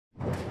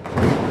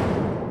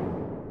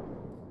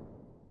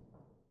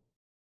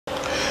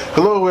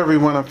Hello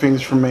everyone, I'm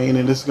Tremayne,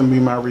 and this is going to be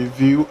my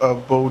review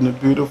of Bold and the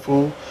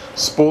Beautiful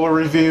spoiler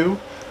review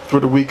for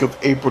the week of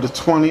April the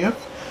 20th.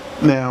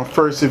 Now,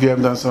 first, if you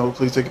haven't done so,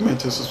 please take a minute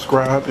to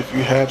subscribe. If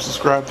you have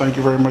subscribed, thank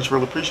you very much,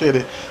 really appreciate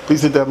it.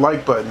 Please hit that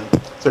like button.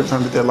 So every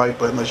time you hit that like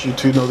button, lets you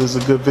two know this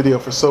is a good video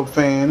for soap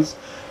fans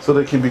so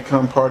they can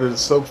become part of the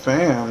soap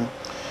fam.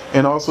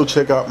 And also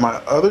check out my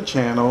other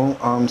channel,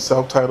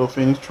 self-titled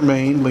Phoenix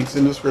Tremayne, links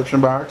in the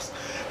description box,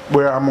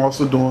 where I'm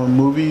also doing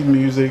movie,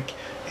 music,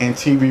 and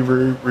TV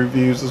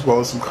reviews, as well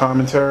as some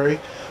commentary.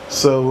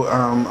 So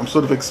I'm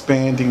sort of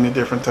expanding the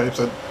different types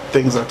of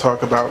things I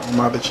talk about on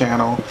my other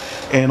channel.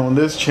 And on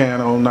this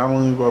channel, not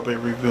only will I be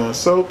reviewing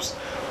soaps,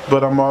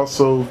 but I'm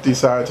also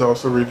decided to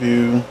also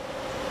review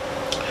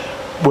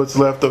what's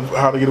left of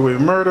How to Get Away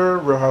with Murder,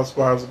 Real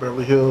Housewives of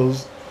Beverly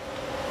Hills,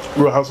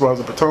 Real Housewives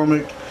of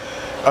Potomac,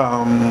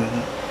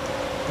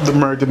 The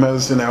Murder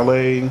Medicine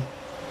LA,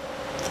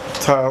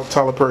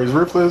 Tyler Perry's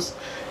Ruthless,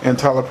 and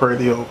Tyler Perry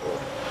The Oval.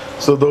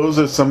 So those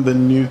are some of the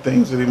new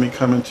things that are going to be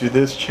coming to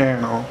this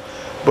channel,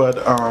 but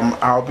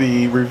I'll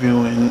be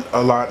reviewing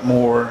a lot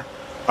more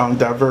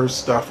diverse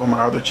stuff on my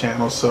other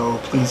channel, so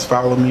please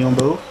follow me on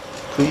both,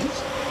 please.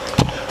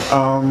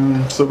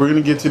 So we're going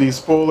to get to these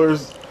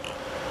spoilers.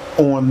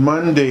 On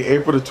Monday,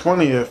 April the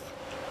 20th,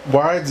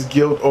 Wyatt's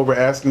guilt over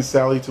asking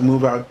Sally to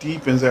move out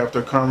deepens after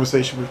a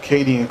conversation with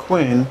Katie and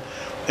Quinn,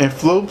 and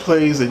Flo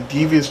plays a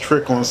devious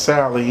trick on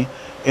Sally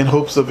in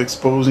hopes of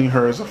exposing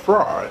her as a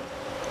fraud.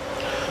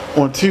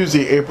 On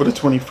Tuesday, April the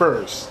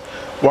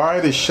 21st,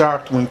 Wyatt is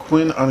shocked when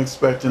Quinn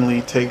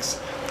unexpectedly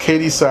takes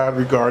Katie's side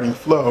regarding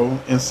Flo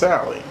and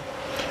Sally,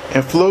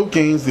 and Flo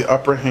gains the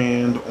upper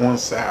hand on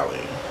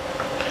Sally.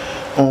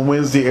 On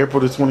Wednesday,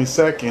 April the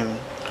 22nd,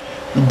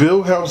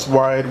 Bill helps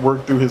Wyatt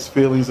work through his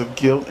feelings of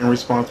guilt and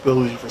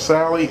responsibility for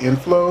Sally and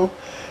Flo,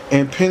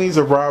 and Penny's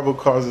arrival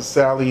causes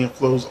Sally and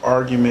Flo's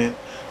argument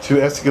to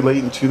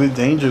escalate into the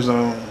danger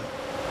zone.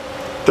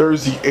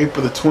 Thursday,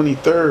 April the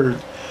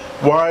 23rd,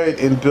 Wyatt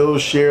and Bill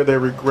share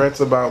their regrets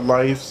about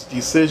life's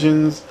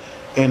decisions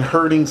and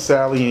hurting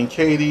Sally and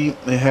Katie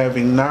and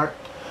having knocked,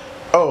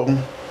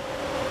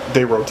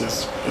 they wrote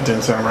this, it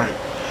didn't sound right,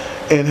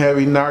 and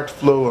having knocked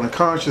Flo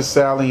unconscious.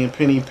 Sally and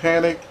Penny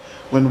panic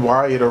when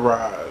Wyatt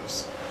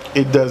arrives.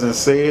 It doesn't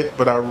say it,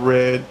 but I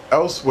read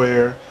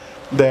elsewhere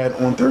that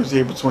on Thursday,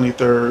 April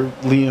 23rd,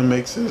 Liam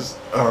makes his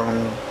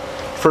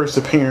first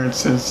appearance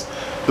since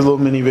the little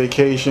mini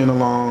vacation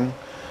along.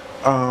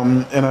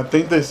 And I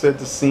think they said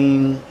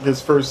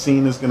his first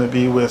scene is going to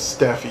be with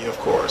Steffi, of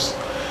course.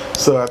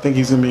 So I think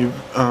he's going to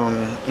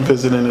be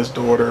visiting his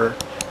daughter,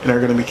 and they're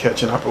going to be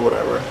catching up or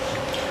whatever.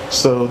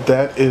 So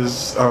that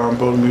is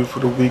Bold and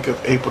Beautiful for the week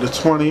of April the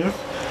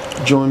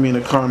 20th. Join me in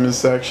the comment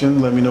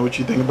section. Let me know what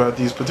you think about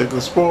these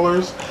particular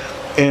spoilers.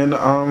 And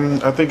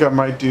I think I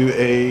might do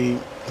a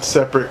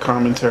separate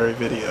commentary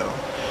video.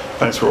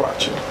 Thanks for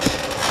watching.